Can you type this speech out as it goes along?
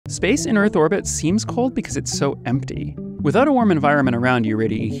Space in Earth orbit seems cold because it's so empty. Without a warm environment around you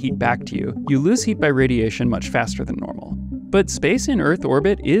radiating heat back to you, you lose heat by radiation much faster than normal. But space in Earth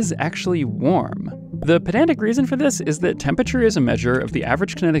orbit is actually warm. The pedantic reason for this is that temperature is a measure of the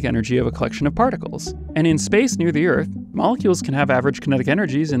average kinetic energy of a collection of particles. And in space near the Earth, molecules can have average kinetic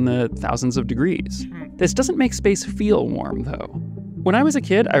energies in the thousands of degrees. This doesn't make space feel warm, though. When I was a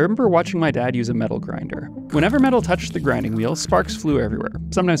kid, I remember watching my dad use a metal grinder. Whenever metal touched the grinding wheel, sparks flew everywhere,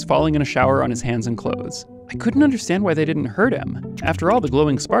 sometimes falling in a shower on his hands and clothes. I couldn't understand why they didn't hurt him. After all, the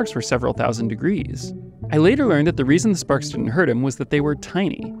glowing sparks were several thousand degrees. I later learned that the reason the sparks didn't hurt him was that they were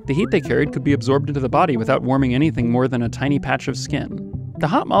tiny. The heat they carried could be absorbed into the body without warming anything more than a tiny patch of skin. The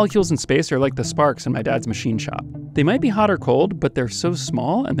hot molecules in space are like the sparks in my dad's machine shop. They might be hot or cold, but they're so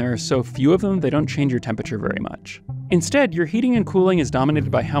small and there are so few of them they don't change your temperature very much. Instead, your heating and cooling is dominated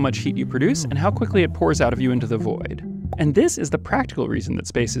by how much heat you produce and how quickly it pours out of you into the void. And this is the practical reason that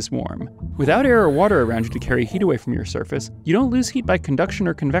space is warm. Without air or water around you to carry heat away from your surface, you don't lose heat by conduction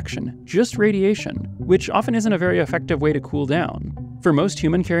or convection, just radiation, which often isn't a very effective way to cool down. For most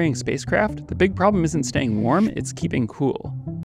human-carrying spacecraft, the big problem isn't staying warm, it's keeping cool.